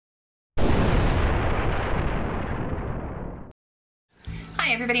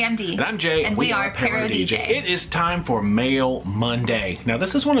everybody, I'm Dee. And I'm Jay. And we are ParoDeeJay. It is time for Mail Monday. Now,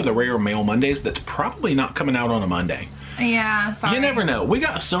 this is one of the rare Mail Mondays that's probably not coming out on a Monday. Yeah, sorry. You never know. We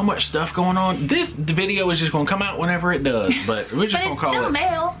got so much stuff going on. This video is just going to come out whenever it does, but we're just going to call it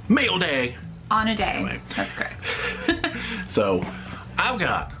mail. Mail Day. On a day. Anyway. That's correct. So, I've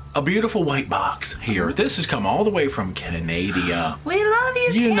got a beautiful white box here. This has come all the way from Canada. We love you,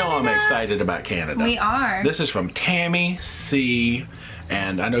 You Canada. know I'm excited about Canada. We are. This is from Tammy C.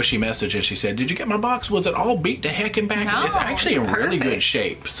 And I know she messaged and she said, did you get my box? Was it all beat to heck and back? No, it's actually in really perfect. good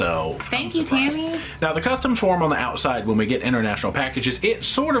shape, so Thank you, Tammy. Now, the customs form on the outside when we get international packages, it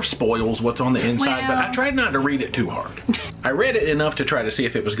sort of spoils what's on the inside, but I tried not to read it too hard. I read it enough to try to see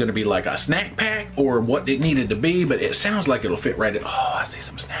if it was going to be like a snack pack or what it needed to be, but it sounds like it'll fit right in. Oh, I see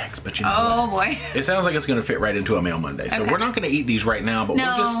some snacks, but you know Oh, what? boy. It sounds like it's going to fit right into a Mail Monday. So we're not going to eat these right now, but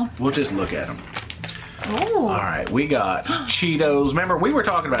we'll just look at them. Ooh. All right, we got Cheetos. Remember, we were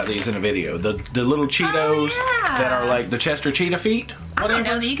talking about these in a video. The little Cheetos that are like the Chester Cheetah feet. I don't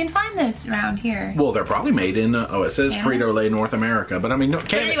know that you can find this around here. Well, they're probably made in, it says Frito-Lay North America. But I mean,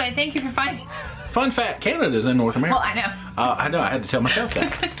 But anyway, thank you for finding. Fun fact, Canada's in North America. Well, I know. I know, I had to tell myself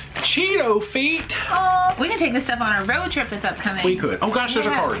that. Cheeto feet. Oh, we can take this stuff on a road trip that's upcoming. We could. Oh gosh, there's a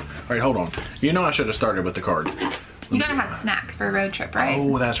card. All right, hold on. You know I should have started with the card. You gotta have snacks for a road trip, right?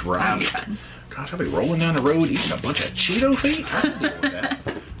 Oh, that's right. That'd be fun. Gosh, I'll be rolling down the road eating a bunch of Cheeto feet. I can deal with that.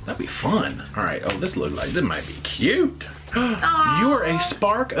 That'd be fun. All right. Oh, this looks like this might be cute. You're a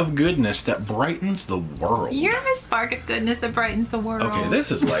spark of goodness that brightens the world. You're a spark of goodness that brightens the world. Okay,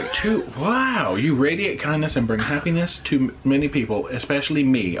 this is like wow. You radiate kindness and bring happiness to many people, especially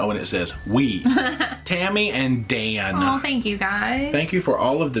me. Oh, and it says we. Tammy and Dan. Oh, thank you, guys. Thank you for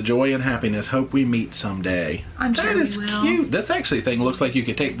all of the joy and happiness. Hope we meet someday. I'm sure we will. That is cute. This actually thing looks like you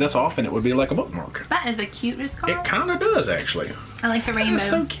could take this off and it would be like a bookmark. That is the cutest card. It kind of does, actually. I like the rainbow. It's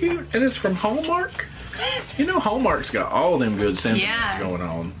so cute. And it's from Hallmark. You know, Hallmark's got all them good sentiments going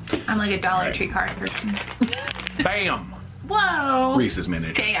on. I'm like a Dollar Tree card person. Bam! Whoa! Reese's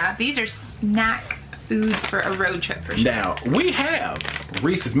miniature. Okay, yeah, these are snack foods for a road trip for sure. Now, we have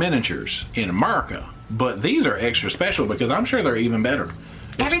Reese's miniatures in America, but these are extra special because I'm sure they're even better.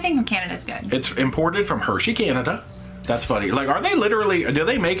 Everything from Canada is good. It's imported from Hershey, Canada. That's funny. Like, are they literally, do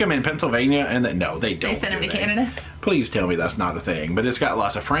they make them in Pennsylvania? And then, no, they don't. They send them to Canada? Please tell me that's not a thing. But it's got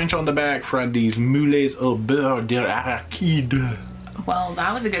lots of French on the back. Freddy's moulets au beurre d'arachide. Well,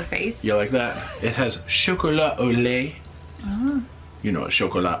 that was a good face. You like that? It has chocolat au lait. Oh. You know,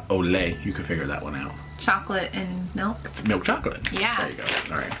 chocolat au lait. You can figure that one out. Chocolate and milk. It's milk chocolate. Yeah. There you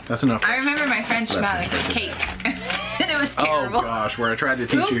go. All right. That's enough. I remember my French about a cake. And it was terrible. Oh, gosh. Where I tried to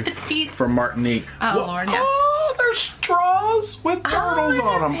teach you from Martinique. Oh, well, Lord, yeah. Oh, there's straws with turtles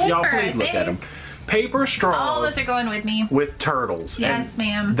on them. Y'all, please look at them. Paper straws. All those are going with me. With turtles. Yes,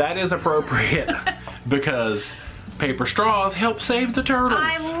 ma'am. That is appropriate because paper straws help save the turtles.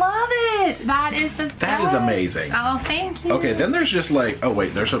 I love it. That is the best. That is amazing. Oh, thank you. Okay, then there's just like, oh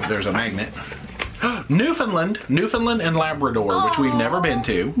wait, there's a magnet. Newfoundland and Labrador, which we've never been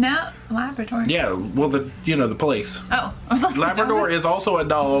to. No, Labrador. Yeah, well, the place. Oh, I was like, Labrador is also a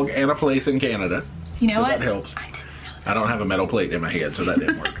dog and a place in Canada. You know so what? That helps. I didn't know that. I don't have a metal plate in my head, so that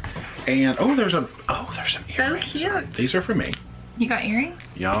didn't work. And there's some earrings. So cute. These are for me. You got earrings?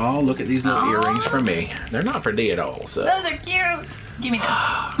 Y'all, look at these little earrings for me. They're not for Dee at all, so. Those are cute. Give me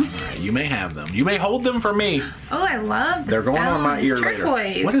those. You may have them. You may hold them for me. Oh, I love They're going on my ear later.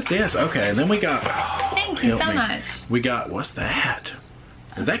 Turquoise. What is this? Okay, and then we got. Thank you so much. We got, what's that?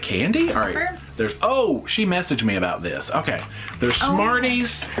 Is that candy? All right. There's, she messaged me about this. Okay. There's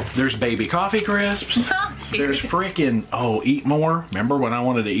Smarties. There's baby coffee crisps. There's freaking, Eat More. Remember when I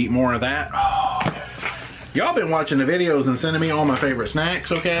wanted to eat more of that? Y'all been watching the videos and sending me all my favorite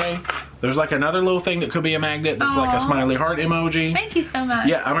snacks, okay? There's like another little thing that could be a magnet that's like a smiley heart emoji. Thank you so much.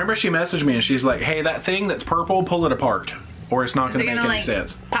 Yeah, I remember she messaged me and she's like, hey, that thing that's purple, pull it apart. Or it's not going to make any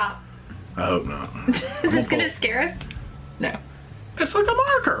sense. Pop? I hope not. Is this going to scare us? No. It's like a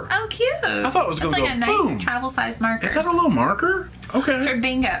marker. Oh, cute. I thought it was going to go like a nice travel-size marker. Is that a little marker? Okay. For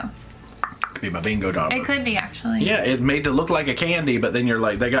bingo. Could be my bingo dog. It could be, actually. Yeah, it's made to look like a candy, but then you're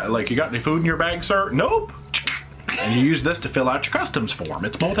like, you got any food in your bag, sir? Nope. And you use this to fill out your customs form.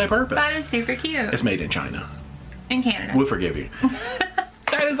 It's multi-purpose. That is super cute. It's made in China. In Canada. We'll forgive you.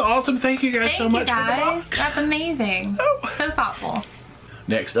 That is awesome. Thank you guys so much for the box. That's amazing. So thoughtful.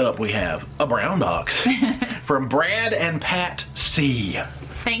 Next up, we have a brown box from Brad and Pat C.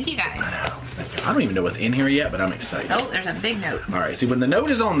 Thank you guys. I don't even know what's in here yet, but I'm excited. Oh, there's a big note. All right, see, when the note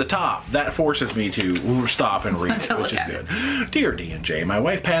is on the top, that forces me to stop and read it, which is good. Dear D&J, my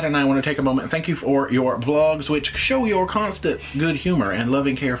wife Pat and I want to take a moment and thank you for your vlogs, which show your constant good humor and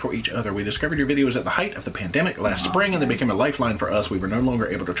loving care for each other. We discovered your videos at the height of the pandemic last spring, and they became a lifeline for us. We were no longer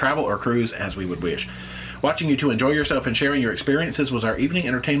able to travel or cruise as we would wish. Watching you two enjoy yourself and sharing your experiences was our evening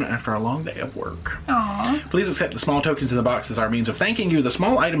entertainment after a long day of work. Aww. Please accept the small tokens in the box as our means of thanking you. The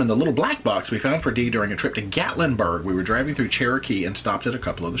small item in the little black box we found for D during a trip to Gatlinburg. We were driving through Cherokee and stopped at a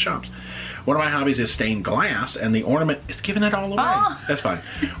couple of the shops. One of my hobbies is stained glass, and the ornament is giving it all away. Oh. That's fine.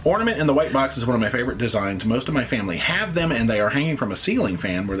 Ornament in the white box is one of my favorite designs. Most of my family have them, and they are hanging from a ceiling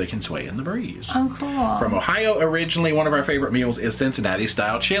fan where they can sway in the breeze. Oh, cool. From Ohio, originally, one of our favorite meals is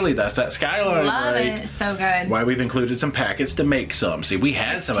Cincinnati-style chili. That's that skyline, Love right? it. So good. Why we've included some packets to make some. See, we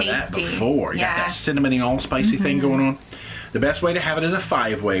had some of that before. You got that cinnamony, all spicy thing going on. The best way to have it is a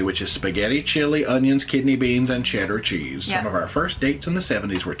 5-way, which is spaghetti, chili, onions, kidney beans, and cheddar cheese. Some of our first dates in the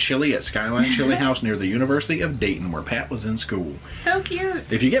 70s were chili at Skyline Chili House near the University of Dayton, where Pat was in school. So cute.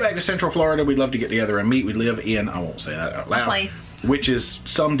 If you get back to Central Florida, we'd love to get together and meet. We live in, I won't say that out loud, place, which is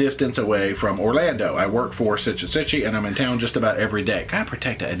some distance away from Orlando. I work for such and such, and I'm in town just about every day. Gotta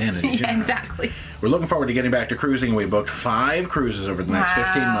protect identity. Yeah, exactly. We're looking forward to getting back to cruising. We booked 5 cruises over the next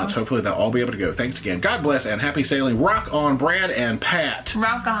 15 months. Hopefully they'll all be able to go. Thanks again. God bless and happy sailing. Rock on, Brad and Pat.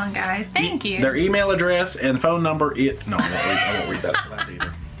 Rock on, guys. Thank you. Their email address and phone number is... No, I won't read that out loud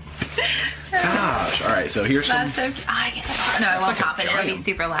either. Gosh. All right, so here's some... That's so cute. I get it. No, I won't pop it. It'll be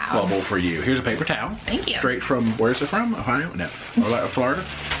super loud. Bubble for you. Here's a paper towel. Thank you. Straight from... Where's it from? Ohio? No. Florida?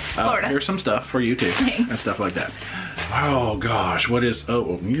 Florida. Here's some stuff for you, too. Thanks. And stuff like that. Oh, gosh. What is...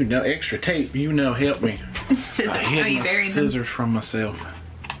 Oh, you know, extra tape. You know, help me. Scissors. I hid my scissors from myself.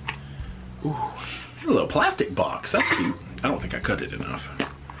 Ooh. A little plastic box. That's cute. I don't think I cut it enough.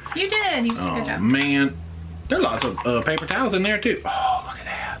 You did. You did a good job. Man. There are lots of paper towels in there, too. Oh, look at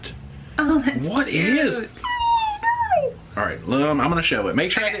that. Oh, that's What cute. is... All right, I'm going to show it.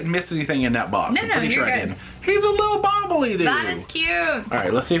 Make sure I didn't miss anything in that box. No, I'm pretty sure you're I good. didn't. He's a little bobbly dude. That is cute. All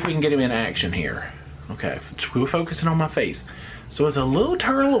right, let's see if we can get him in action here. Okay, we're focusing on my face. So it's a little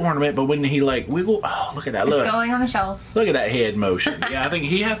turtle ornament, but when he like wiggle, oh, look at that. Look. It's going on the shelf. Look at that head motion. Yeah, I think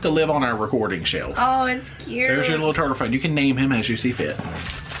he has to live on our recording shelf. Oh, it's cute. There's your little turtle friend. You can name him as you see fit.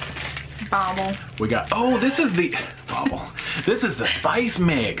 Bobble. We got, oh, this is the, Bobble. This is the spice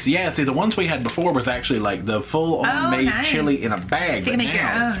mix. Yeah, see, the ones we had before was actually like the full-on made chili in a bag. So you can make your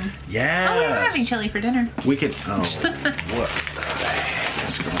own. Yeah. Oh, we were having chili for dinner. We could, oh, what the heck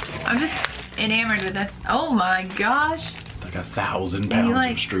is going on? I'm just enamored with this. Oh my gosh. Like 1,000 pounds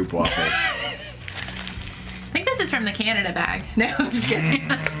of stroop waffles. I think this is from the Canada bag. No, I'm just kidding.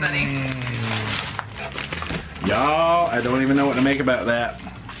 That's funny. Y'all, I don't even know what to make about that.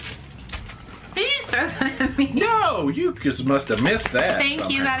 Did you just throw that at me? No, you just must have missed that.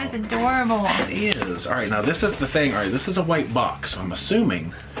 Thank you, that is adorable. It is. All right, now this is the thing. All right, this is a white box, so I'm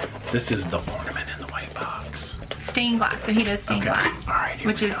assuming this is the ornament in the white box. Stained glass, so he does stained glass. All right,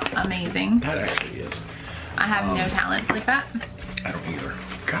 which is amazing. That actually is. I have no talents like that. I don't either.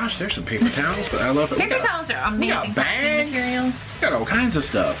 Gosh, there's some paper towels, but I love it. Paper towels are amazing. We got bags. Material. We got all kinds of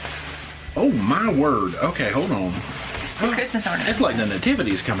stuff. Oh my word. Okay, hold on. The Christmas ornament. It's like the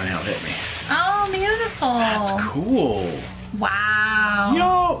nativity's coming out at me. Oh, beautiful. That's cool. Wow.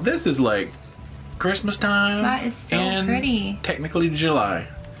 Yo, this is like Christmas time. That is so pretty. Technically July.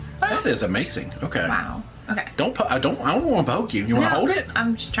 What? That is amazing. Okay. Wow. Okay. I don't want to poke you. You want to hold it?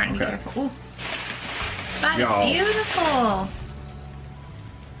 I'm just trying to be careful. Ooh. That is beautiful.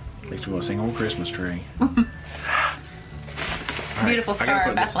 Makes me want to sing Old Christmas Tree. Beautiful star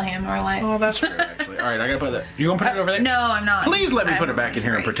of Bethlehem, more like. Oh, that's fair, actually. All right, I gotta put that. You gonna put it over there? No, I'm not. Please let me put it back in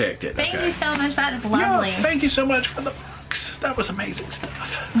here and protect it. Thank you so much. That is lovely. Yeah, thank you so much for the box. That was amazing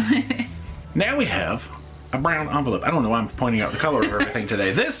stuff. Now we have a brown envelope. I don't know why I'm pointing out the color of everything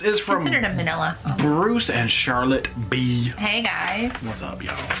today. This is from considered a manila. Bruce and Charlotte B. Hey guys. What's up,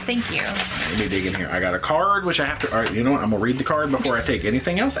 y'all? Thank you. Let me dig in here. I got a card, which I have to. All right, you know what? I'm gonna read the card before I take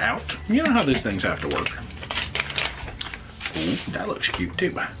anything else out. You know how these things have to work. Ooh, that looks cute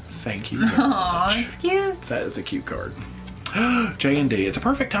too. Thank you very much. It's cute. That is a cute card. J&D, it's a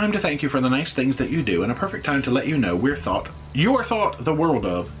perfect time to thank you for the nice things that you do and a perfect time to let you know you are thought the world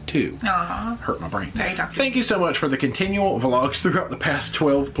of. too. Aww. Hurt my brain. Very doctor. Thank you so much for the continual vlogs throughout the past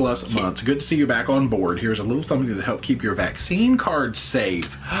 12 plus months. Good to see you back on board. Here's a little something to help keep your vaccine card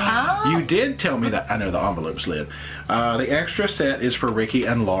safe. Oh. You did tell me that. I know the envelope slid. The extra set is for Ricky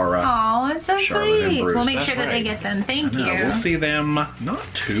and Laura. Oh, it's so Charlotte and sweet. Bruce. We'll make That's sure that they right. get them. Thank you. We'll see them not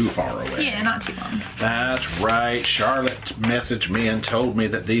too far away. Yeah, not too long. That's right. Charlotte messaged me and told me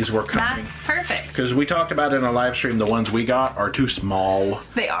that these were coming. That's perfect. Because we talked about in a live stream, the ones we got are too small.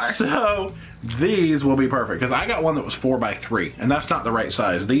 They are. So these will be perfect. Because I got one that was 4x3, and that's not the right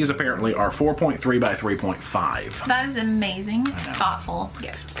size. These apparently are 4.3 by 3.5. That is amazing. Thoughtful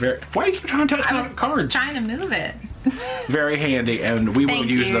gift. Why do you keep trying to touch my cards? Trying to move it. Very handy, and we will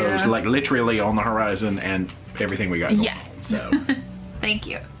Thank use you. those like literally on the horizon and everything we got going on. So Thank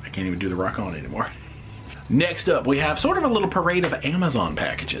you. I can't even do the rock on anymore. Next up, we have sort of a little parade of Amazon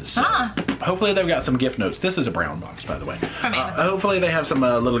packages. So hopefully they've got some gift notes. This is a brown box, by the way. From Amazon. Hopefully they have some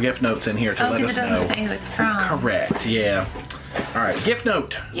little gift notes in here to let us it know. doesn't say who it's from. Correct, yeah. All right, gift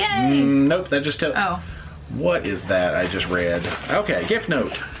note. Yay! Nope, that just tells. Oh. What is that I just read? Okay, gift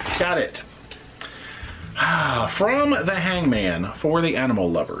note. Got it. From the Hangman for the animal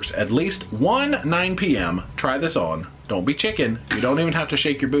lovers. At least 9 p.m. Try this on. Don't be chicken. You don't even have to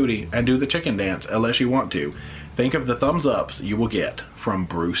shake your booty and do the chicken dance unless you want to. Think of the thumbs ups you will get from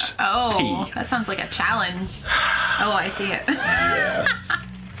Bruce Oh, P. that sounds like a challenge. Oh, I see it. Yes.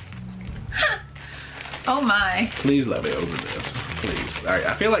 Oh my. Please let me open this. Please. All right,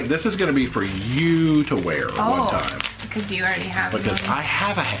 I feel like this is going to be for you to wear one time. Because you already have Because one. I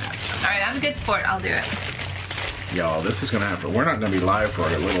have a hat. Alright, I'm a good sport. I'll do it. Y'all, this is going to have to... We're not going to be live for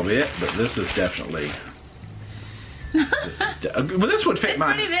a little bit, but this is definitely... well, this would fit It's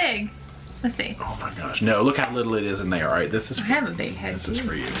my... pretty big. Let's see. Oh my gosh. No, look how little it is in there. All right, this is... I have a big head. This is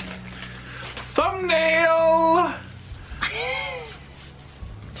for you. Thumbnail!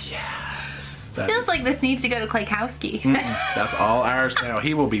 Yes. Feels like this needs to go to Klaykowski. That's all ours now.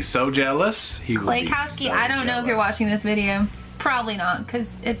 He will be so jealous. He will be Klaykowski, so I don't know if you're jealous. watching this video. Probably not, because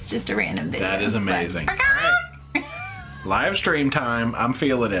it's just a random video. That is amazing. But... All right. Live stream time. I'm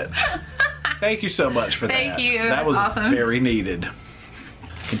feeling it. Thank you so much for that. Thank you. That was awesome. very needed.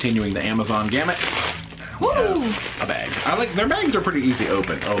 Continuing the Amazon gamut. Woo! A bag. I like their bags are pretty easy to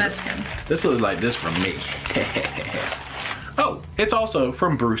open. Oh, That's good. This looks like this from me. Oh, it's also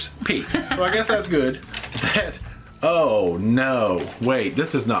from Bruce P. So I guess that's good. Oh no. Wait,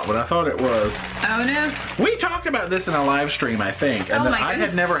 this is not what I thought it was. Oh no. We talked about this in a live stream, I think, and Oh that my I had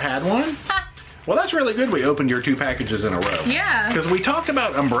goodness. never had one. Well, that's really good we opened your 2 packages in a row. Yeah. Because we talked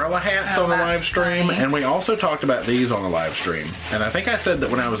about umbrella hats on the that's live stream, funny. and we also talked about these on the live stream. And I think I said that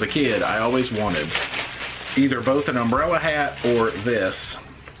when I was a kid, I always wanted either both an umbrella hat or this.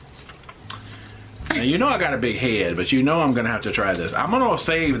 Now, you know I got a big head, but you know I'm going to have to try this. I'm going to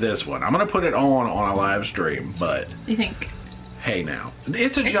save this one. I'm going to put it on a live stream, but You think? hey now.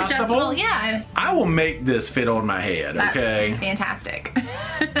 It's It's adjustable? Yeah. I will make this fit on my head, That's okay? fantastic.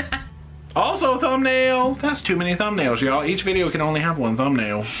 Also, thumbnail. That's too many thumbnails, y'all. Each video can only have 1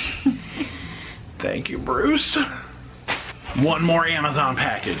 thumbnail. Thank you, Bruce. One more Amazon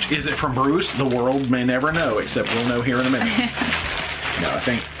package. Is it from Bruce? The world may never know, except we'll know here in a minute. No, I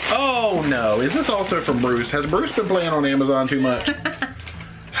think... Oh, no. Is this also from Bruce? Has Bruce been playing on Amazon too much?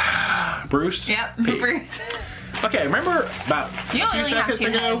 Bruce? Yep, P. Bruce. Okay, remember about You a few only have seconds 2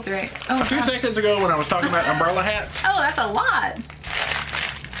 ago? heads, right? Oh, A few gosh. seconds ago when I was talking about umbrella hats? Oh, that's a lot.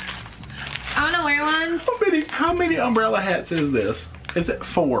 I want to wear one. How many umbrella hats is this? Is it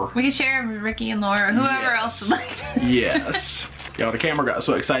 4? We can share them with Ricky and Laura, whoever Yes. else would like to. Yes. Y'all, the camera got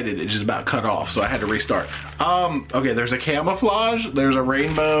so excited it just about cut off, so I had to restart. Okay, there's a camouflage, there's a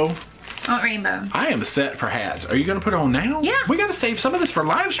rainbow. I want rainbow. I am set for hats. Are you gonna put it on now? Yeah. We gotta save some of this for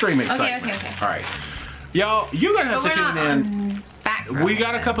live stream excitement. Okay. All right. Y'all, you're gonna have But to we're tune not in. on back row We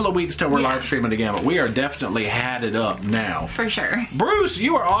got a yet. couple of weeks till we're Yeah. live streaming again, but we are definitely hatted up now. For sure. Bruce,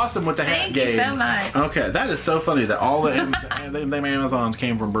 you are awesome with the hat Thank game. you so much. Okay, that is so funny that all the them Amazons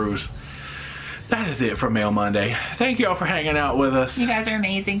came from Bruce. That is it for Mail Monday. Thank you all for hanging out with us. You guys are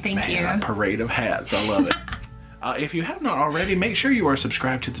amazing. Thank Man, you. a parade of hats. I love it. If you have not already, make sure you are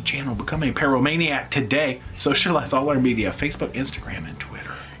subscribed to the channel. Become a Paromaniac today. Socialize all our media, Facebook, Instagram, and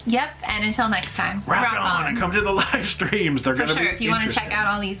Twitter. Yep, and until next time. Rock on and come to the live streams. They're For going to sure, be if you want to check interesting.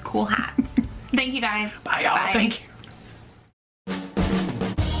 out all these cool hats. Thank you guys. Bye, y'all. Thank you.